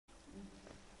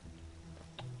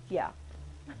Yeah.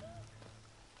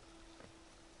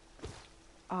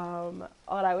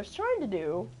 What I was trying to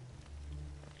do...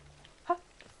 Ha!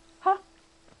 Ha!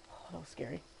 Oh, that was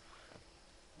scary.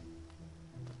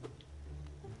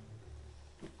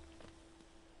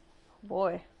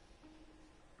 Boy.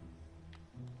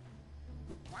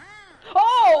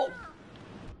 Oh!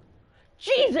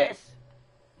 Jesus!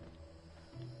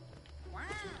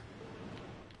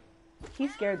 He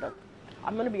scared them.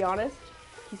 I'm gonna be honest,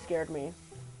 he scared me.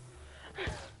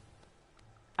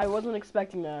 I wasn't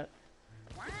expecting that.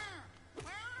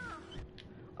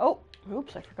 Oh,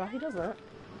 oops, I forgot he does that.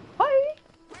 Hi!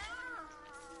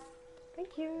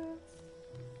 Thank you.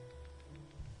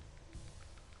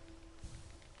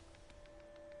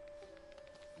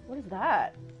 What is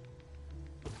that?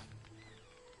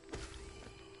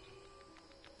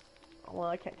 Oh, well,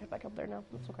 I can't get back up there now.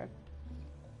 That's okay.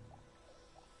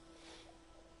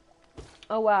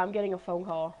 Oh wow, I'm getting a phone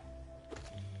call.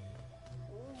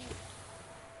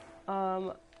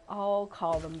 I'll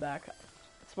call them back.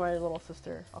 It's my little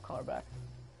sister. I'll call her back.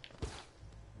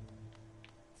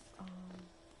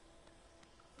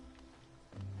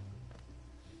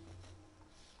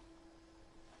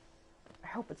 I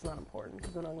hope it's not important,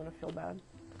 because then I'm gonna feel bad.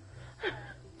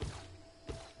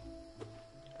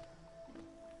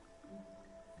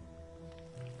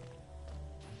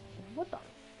 What the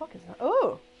fuck is that?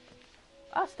 Oh!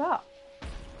 Ah, stop.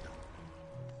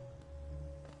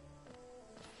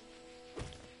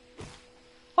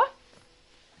 What?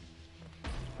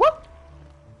 What?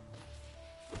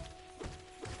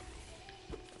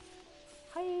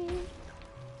 Hi.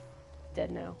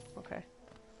 Dead now. Okay.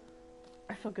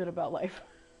 I feel good about life.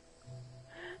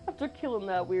 After killing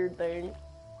that weird thing.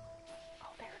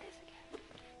 Oh, there it is again.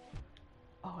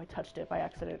 Oh, I touched it by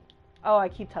accident. Oh, I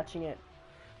keep touching it.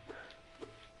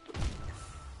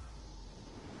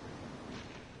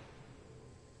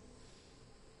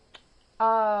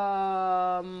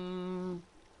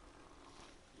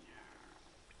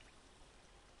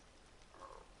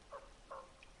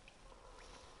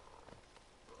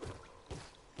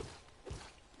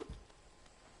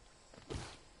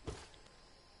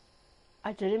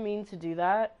 I didn't mean to do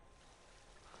that.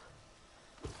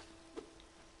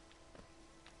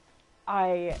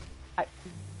 I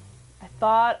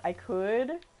thought I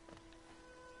could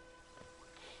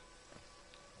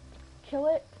kill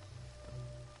it,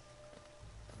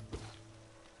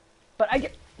 but I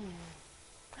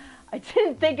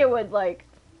didn't think it would, like,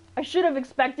 I should have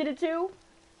expected it to,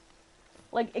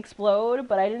 like, explode,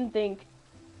 but I didn't think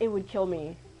it would kill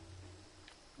me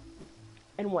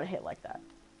in one hit like that.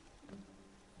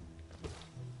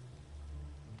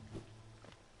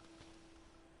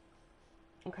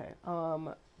 Okay,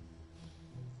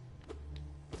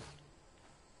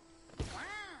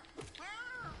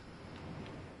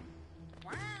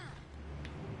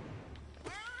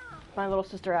 my little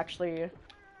sister actually,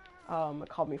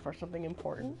 called me for something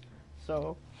important,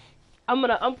 so I'm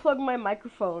gonna unplug my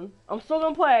microphone. I'm still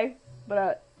gonna play,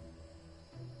 but,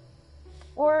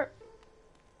 or,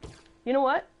 you know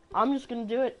what? I'm just gonna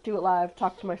do it live,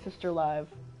 talk to my sister live.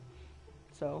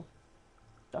 So,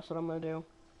 that's what I'm gonna do.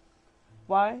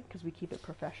 Why? Because we keep it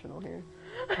professional here.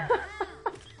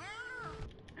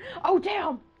 Oh,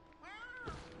 damn!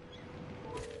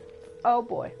 Oh,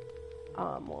 boy.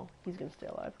 Well, he's gonna stay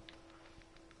alive.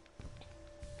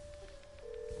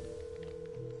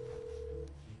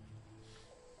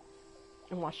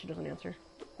 And watch she doesn't answer.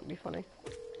 That'd be funny.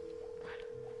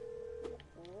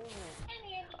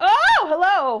 Oh,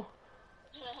 hello!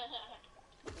 Did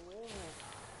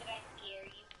I scare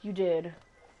you? You did.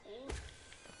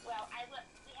 Well,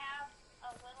 we have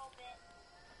a little bit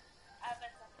of a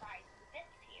surprise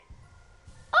visit here.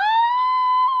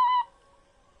 Ah!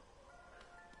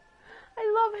 I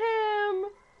love him!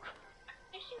 I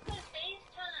wish you could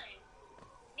FaceTime.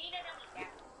 Nina, don't eat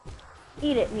that.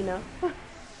 Eat it, Nina. I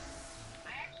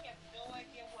actually have no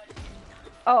idea what it is.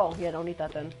 Oh, yeah, don't eat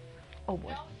that then. Oh, boy.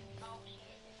 No? Oh,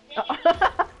 shit.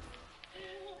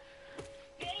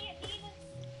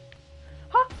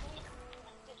 Huh?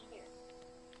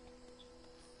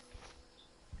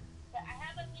 But I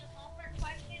have a few homework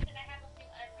questions and I have a few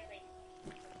unrelated.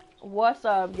 What's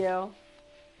up, Gail?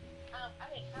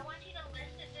 Okay, I want you to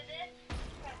listen to this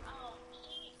because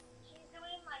she's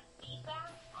doing like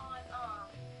feedback on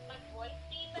like voice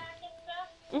feedback and stuff.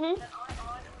 Mm-hmm. And I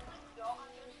honestly don't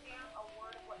understand a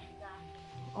word of what she got.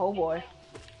 Oh, boy.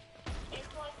 It's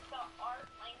like the art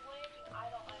language and I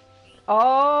don't understand.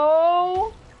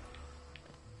 Oh!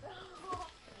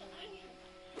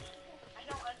 I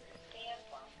don't understand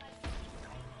something.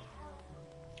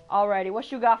 Alrighty,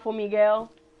 what you got for me,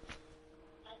 Gail?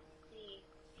 Let's see.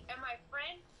 And my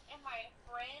friend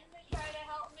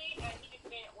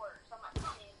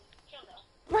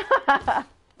I'm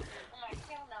like,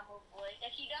 hell no, hopefully.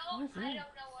 If you don't, I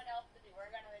don't know what else to do.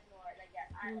 We're gonna ignore it. Like, yeah,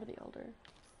 Nobody older.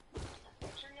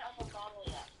 I'm sure you're almost all the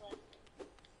way up. So,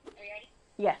 are you ready?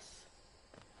 Yes.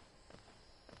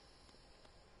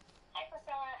 Hi,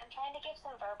 Priscilla. I'm trying to give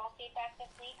some verbal feedback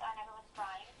this week on everyone's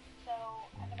drawing. So,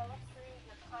 I'm gonna look through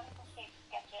your conical shaped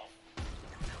sketches.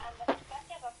 The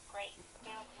perspective looks great.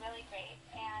 They look really great.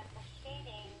 And the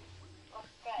shading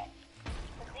looks good.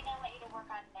 The thing I want you to work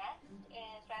on next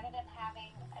is rather than having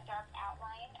a dark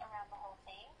outline around the whole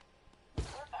thing,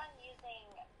 work on using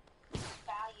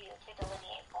value to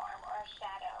delineate form or a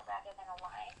shadow rather than a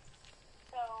line.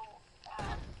 So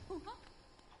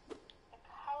the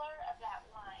color of that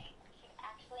line should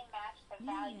actually match the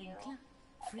value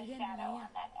of the shadow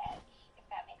on that edge, if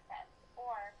that makes sense.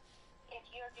 Or if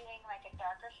you're doing like a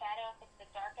darker shadow, if it's the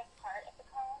darkest part of the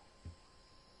cone,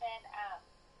 then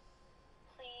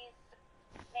please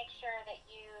make sure that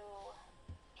you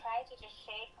try to just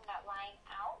shade from that line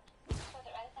out, so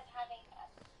that rather than having a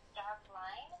dark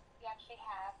line, you actually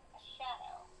have a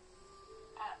shadow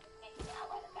making the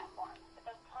outline of that form. But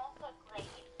those cones look great.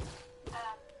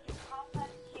 Your complex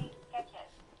shape sketches,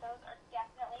 those are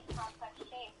definitely complex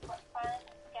shapes, but fun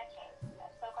sketches.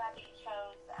 I'm so glad that you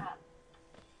chose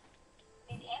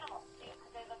these animals too,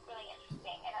 because they look really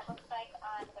interesting. And it looks like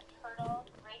on the turtle,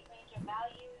 great range of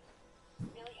values,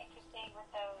 really interesting with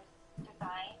those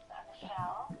designs on the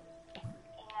shell.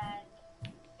 And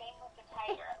same with the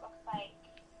tiger. It looks like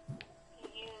you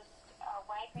used a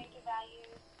wide range of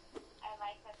values. I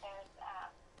like that there's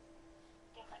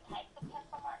different types of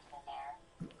pencil marks in there.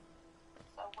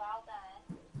 So well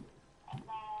done. And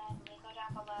then we go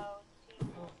down below to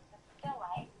the still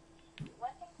life.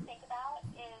 One thing to think about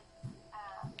is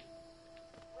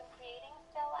when creating a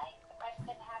still life, rather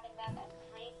than having them as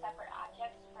 3 separate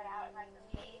objects spread out around your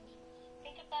page,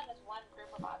 think of them as one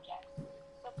group of objects.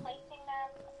 So placing them,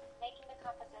 making the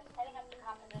composition, setting up the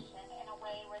composition in a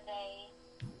way where they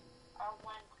are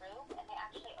one group and they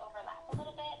actually overlap a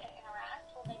little bit and interact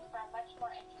will make for a much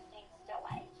more interesting still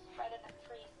life rather than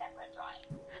 3 separate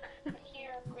drawings. But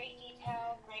here, great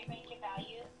detail, great range of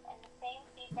values, and the same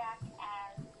feedback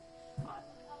as on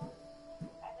the cone.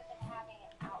 Rather than having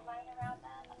an outline around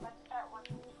them, let's start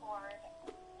working toward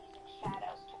using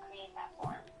shadows to create that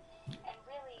form. And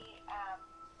really,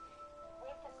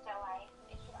 with the still life,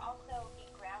 it should also be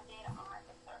grounded on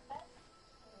the surface.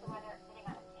 So whether it's sitting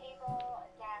on a table, a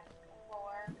desk, a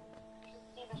floor, you should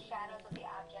see the shadows of the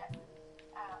object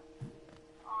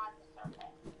on the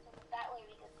surface. So that way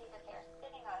we can see that they're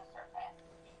sitting on a surface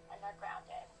and they're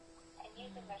grounded. And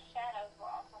using the shadows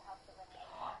will also help delineate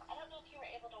form. I don't know if you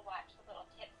were able to watch the little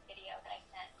tips video that I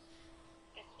sent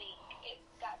this week. It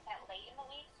got sent late in the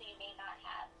week, so you may not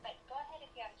have. But go ahead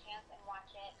if you have a chance and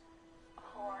watch it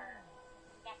for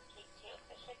next week too.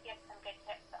 It should give some good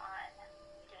tips on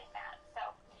doing that.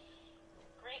 So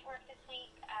great work this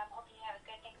week. Hope you have a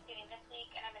good Thanksgiving this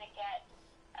week, and I'm going to get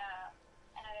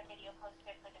another video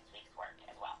posted for this week's work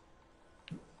as well.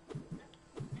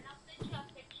 And I'll send you a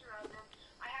picture of them.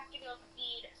 I have to go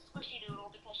feed Squishy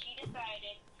Doodle because she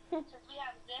decided, since we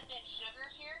have Zip and Sugar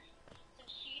here,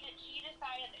 since she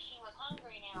decided that she was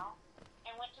hungry now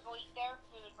and went to go eat their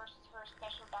food versus her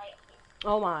special diet food.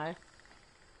 Oh my.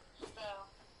 So,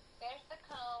 there's the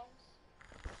cones.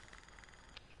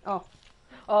 Oh.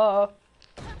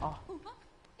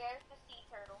 There's the sea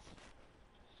turtle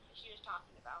she was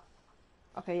talking about.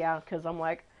 Okay, yeah, because I'm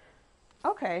like,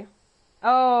 okay.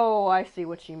 Oh, I see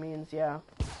what she means, yeah.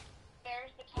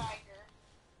 There's the tiger.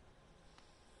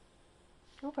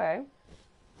 Okay. And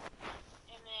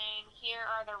then here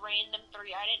are the random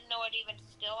 3. I didn't know what even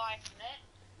still life meant,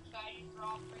 so I just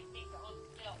draw 3 things that look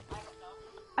still. I don't know.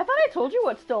 I thought I told you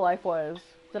what still life was.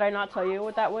 Did I not tell you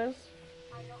what that was?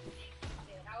 I don't think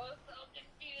you did. I was so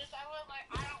confused. I was like,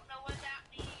 I don't know what that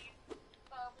means.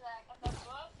 So I was like, and the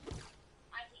book,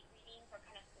 I hate reading for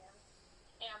kind of sim.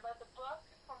 But the book,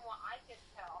 from what I could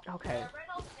tell, Okay. I read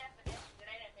all the definitions and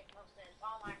they didn't make no sense. So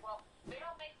I'm like, well, they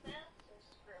don't make sense, so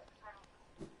screw it. I don't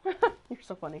know. You're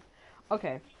so funny.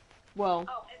 Okay. Well.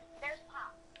 Oh, and there's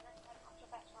Pop.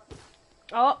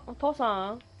 Oh,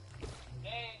 Tosan.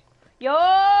 Hey. Yo!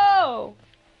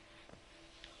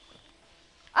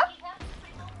 Ah!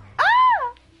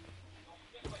 Ah!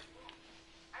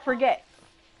 Forget.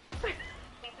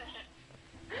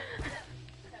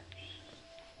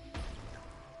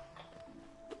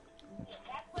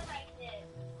 That's what I did.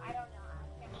 I don't know. I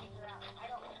can't figure out. I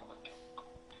don't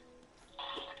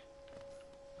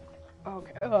know.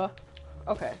 Okay.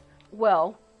 Okay.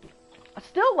 Well, a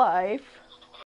still life